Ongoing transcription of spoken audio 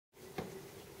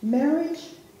Marriage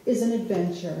is an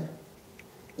adventure,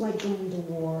 like going to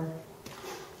war.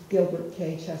 Gilbert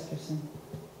K. Chesterton.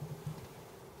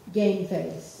 Game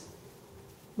face.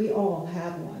 We all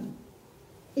have one.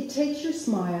 It takes your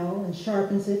smile and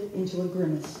sharpens it into a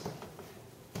grimace.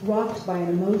 Rocked by an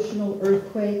emotional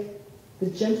earthquake,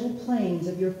 the gentle planes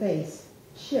of your face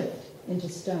shift into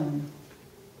stone.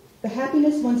 The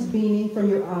happiness once beaming from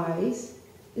your eyes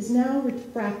is now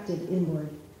refracted inward,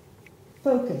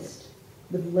 focused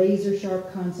with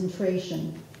laser-sharp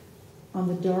concentration on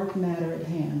the dark matter at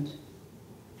hand.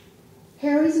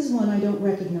 Harry's is one I don't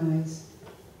recognize.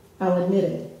 I'll admit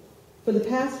it. For the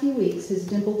past few weeks, his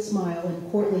dimpled smile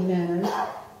and courtly manners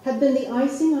have been the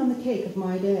icing on the cake of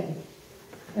my day.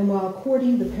 And while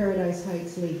courting the Paradise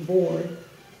Heights League board,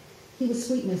 he was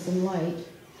sweetness and light.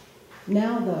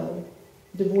 Now, though,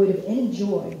 devoid of any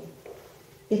joy,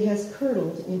 it has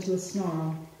curdled into a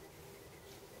snarl.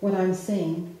 What I'm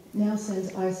saying now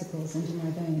sends icicles into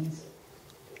my veins.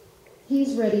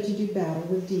 He's ready to do battle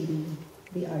with Dee Dee,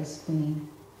 the Ice Queen.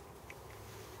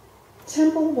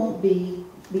 Temple won't be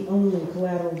the only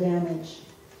collateral damage.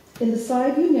 In the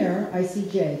side view mirror, I see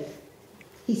Jake.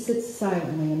 He sits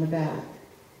silently in the back,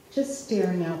 just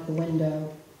staring out the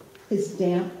window. His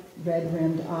damp,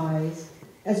 red-rimmed eyes,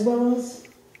 as well as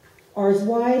are as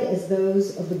wide as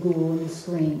those of the ghoul in the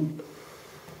screen.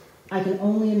 I can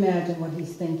only imagine what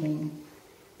he's thinking,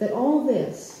 that all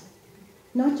this,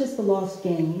 not just the lost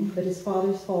game, but his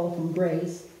father's fall from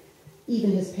grace,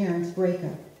 even his parents'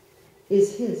 breakup,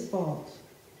 is his fault.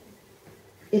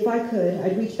 If I could,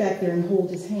 I'd reach back there and hold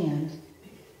his hand.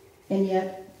 And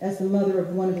yet, as the mother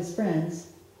of one of his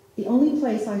friends, the only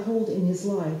place I hold in his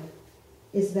life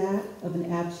is that of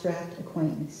an abstract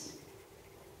acquaintance.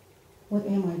 What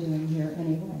am I doing here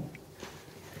anyway?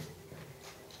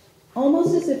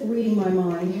 Almost as if reading my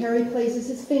mind, Harry places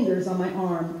his fingers on my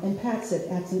arm and pats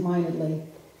it absent-mindedly.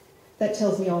 That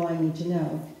tells me all I need to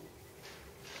know.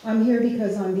 I'm here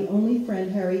because I'm the only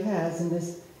friend Harry has in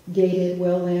this gated,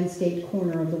 well-landscaped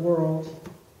corner of the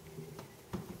world.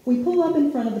 We pull up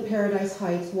in front of the Paradise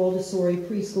Heights Waldorf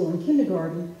preschool and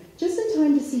kindergarten just in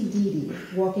time to see Dee Dee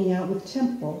walking out with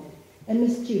Temple and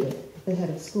Miss Judith, the head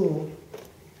of school.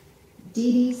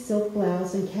 Dee Dee's silk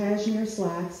blouse and cashmere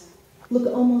slacks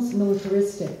look almost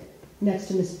militaristic next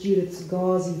to Miss Judith's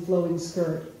gauzy flowing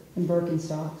skirt and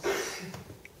Birkenstocks.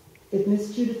 If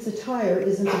Miss Judith's attire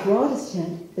isn't the broadest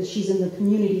hint that she's in the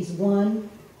community's one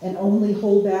and only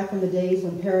holdback from the days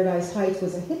when Paradise Heights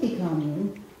was a hippie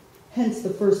commune, hence the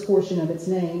first portion of its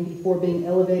name before being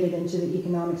elevated into the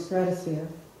economic stratosphere,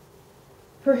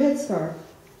 her headscarf,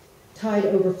 tied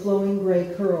over flowing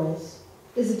gray curls,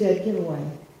 is a dead giveaway.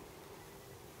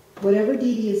 Whatever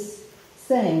Dee Dee is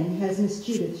saying has Miss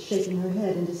Judith shaking her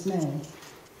head in dismay.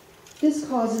 This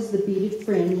causes the beaded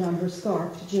fringe on her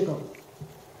scarf to jiggle.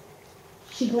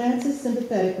 She glances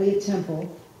sympathetically at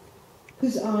Temple,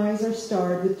 whose eyes are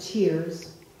starred with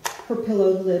tears, her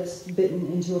pillowed lips bitten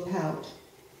into a pout.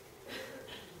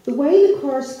 The way the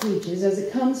car screeches as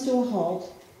it comes to a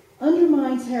halt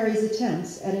undermines Harry's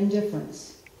attempts at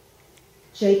indifference.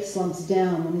 Jake slumps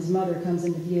down when his mother comes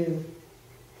into view.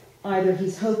 Either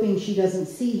he's hoping she doesn't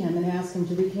see him and ask him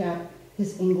to recap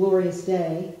his inglorious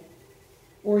day,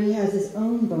 or he has his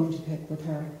own bone to pick with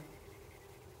her.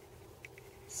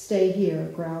 "Stay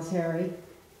here," growls Harry.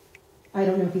 I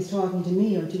don't know if he's talking to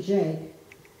me or to Jake,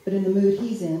 but in the mood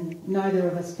he's in, neither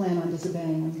of us plan on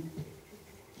disobeying him.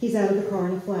 He's out of the car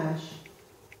in a flash.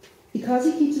 Because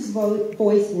he keeps his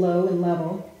voice low and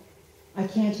level, I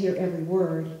can't hear every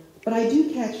word, but I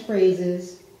do catch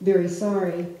phrases, "very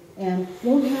sorry," and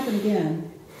 "won't happen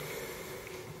again."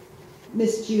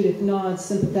 Miss Judith nods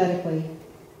sympathetically,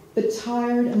 but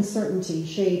tired uncertainty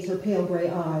shades her pale gray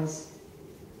eyes.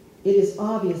 It is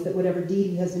obvious that whatever Dee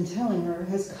Dee has been telling her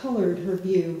has colored her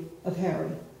view of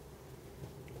Harry.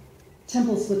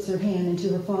 Temple slips her hand into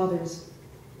her father's,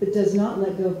 but does not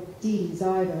let go of Dee Dee's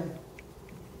either.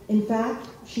 In fact,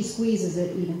 she squeezes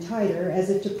it even tighter, as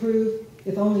if to prove,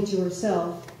 if only to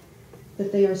herself,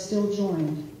 that they are still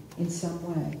joined in some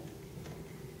way.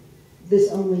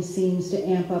 This only seems to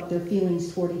amp up their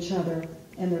feelings toward each other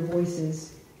and their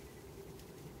voices.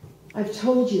 "I've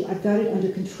told you, I've got it under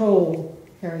control,"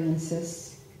 Harry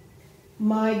insists.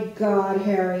 "My God,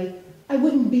 Harry, I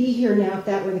wouldn't be here now if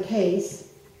that were the case.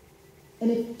 And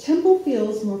if Temple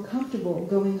feels more comfortable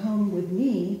going home with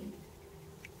me..."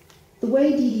 The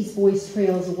way Dee Dee's voice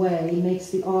trails away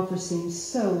makes the offer seem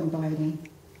so inviting.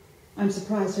 I'm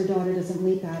surprised her daughter doesn't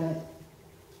leap at it.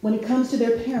 When it comes to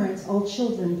their parents, all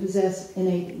children possess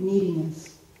innate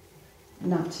neediness.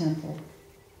 Not Temple.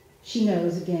 She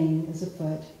knows a game is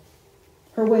afoot.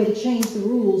 Her way to change the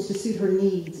rules to suit her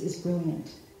needs is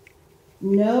brilliant.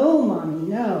 No, Mommy,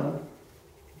 no.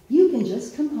 You can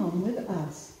just come home with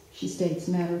us, she states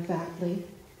matter-of-factly.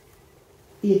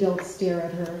 The adults stare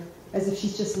at her as if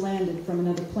she's just landed from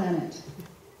another planet.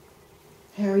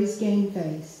 Harry's game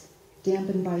face,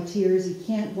 dampened by tears he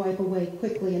can't wipe away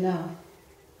quickly enough,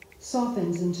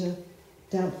 softens into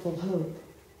doubtful hope.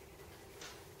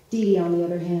 Dee Dee, on the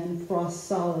other hand, frosts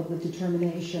solid with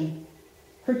determination.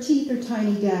 Her teeth are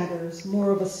tiny daggers,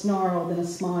 more of a snarl than a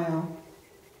smile.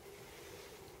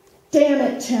 Damn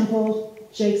it, Temple!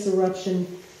 Jake's eruption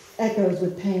echoes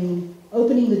with pain.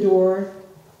 Opening the door,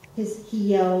 he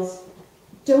yells,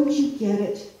 Don't you get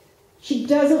it? She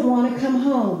doesn't want to come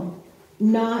home.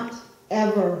 Not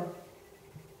ever.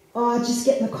 Aw, just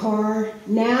get in the car.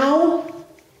 Now?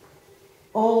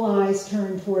 All eyes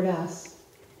turn toward us.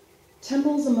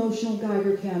 Temple's emotional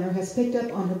Geiger counter has picked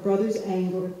up on her brother's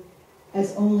anger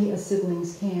as only a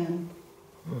sibling's can.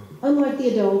 Unlike the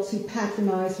adults who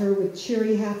patronize her with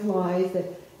cheery half-lies that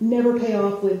never pay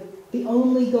off with the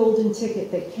only golden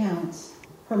ticket that counts,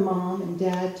 her mom and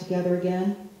dad together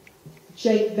again,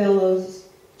 Jake's bellow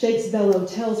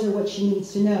tells her what she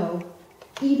needs to know,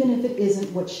 even if it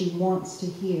isn't what she wants to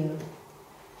hear.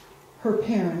 Her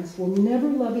parents will never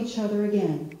love each other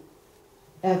again,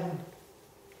 ever.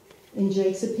 In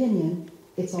Jake's opinion,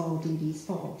 it's all Dee Dee's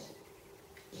fault.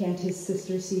 Can't his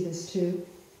sister see this too?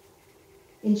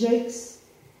 In Jake's,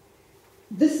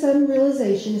 this sudden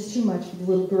realization is too much for the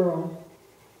little girl.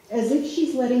 As if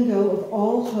she's letting go of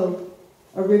all hope,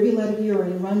 a rivulet of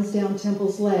urine runs down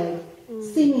Temple's leg,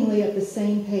 seemingly at the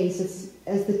same pace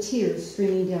as the tears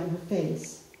streaming down her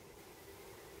face.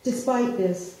 Despite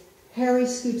this, Harry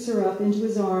scoops her up into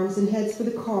his arms and heads for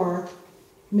the car,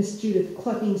 Miss Judith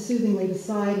clucking soothingly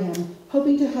beside him,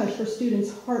 hoping to hush her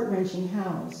student's heart-wrenching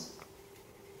howls.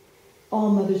 All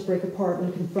mothers break apart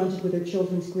when confronted with their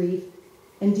children's grief,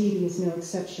 and Dee Dee is no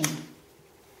exception.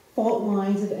 Fault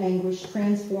lines of anguish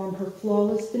transform her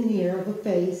flawless veneer of a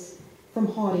face from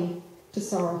haughty to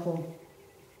sorrowful.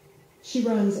 She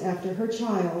runs after her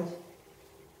child,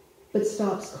 but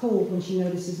stops cold when she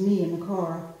notices me in the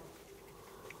car.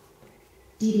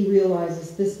 Dee Dee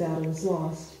realizes this battle is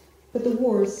lost, but the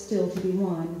war is still to be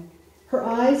won. Her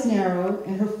eyes narrow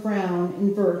and her frown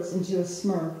inverts into a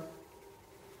smirk.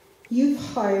 You've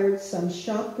hired some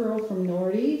shop girl from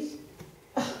Nordy's?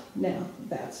 Now,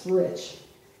 that's rich.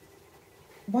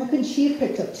 Why couldn't she have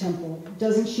picked up Temple?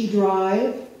 Doesn't she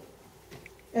drive?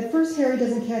 At first, Harry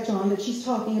doesn't catch on that she's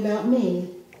talking about me,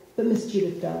 but Miss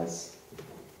Judith does.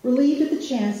 Relieved at the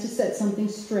chance to set something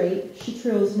straight, she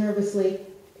trills nervously,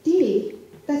 Dee Dee,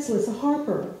 that's Lissa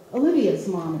Harper, Olivia's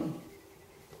mommy.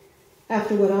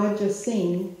 After what I've just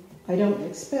seen, I don't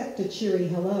expect a cheery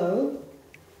hello.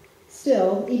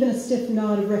 Still, even a stiff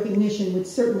nod of recognition would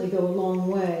certainly go a long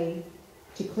way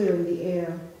to clearing the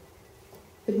air.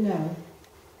 But no,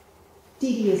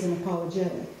 Dee Dee isn't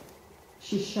apologetic.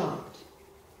 She's shocked.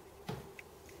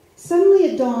 Suddenly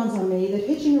it dawns on me that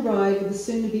hitching a ride with a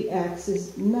soon-to-be ex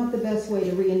is not the best way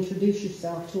to reintroduce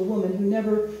yourself to a woman who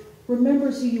never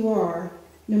remembers who you are,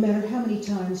 no matter how many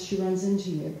times she runs into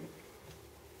you.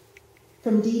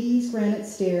 From Dee Dee's granite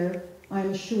stare,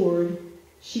 I'm assured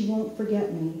she won't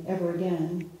forget me ever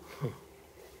again.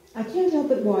 I can't help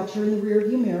but watch her in the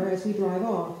rearview mirror as we drive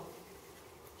off.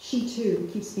 She, too,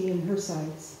 keeps me in her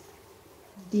sights.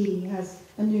 Dee Dee has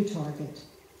a new target.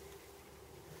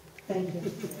 Thank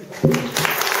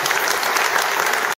you.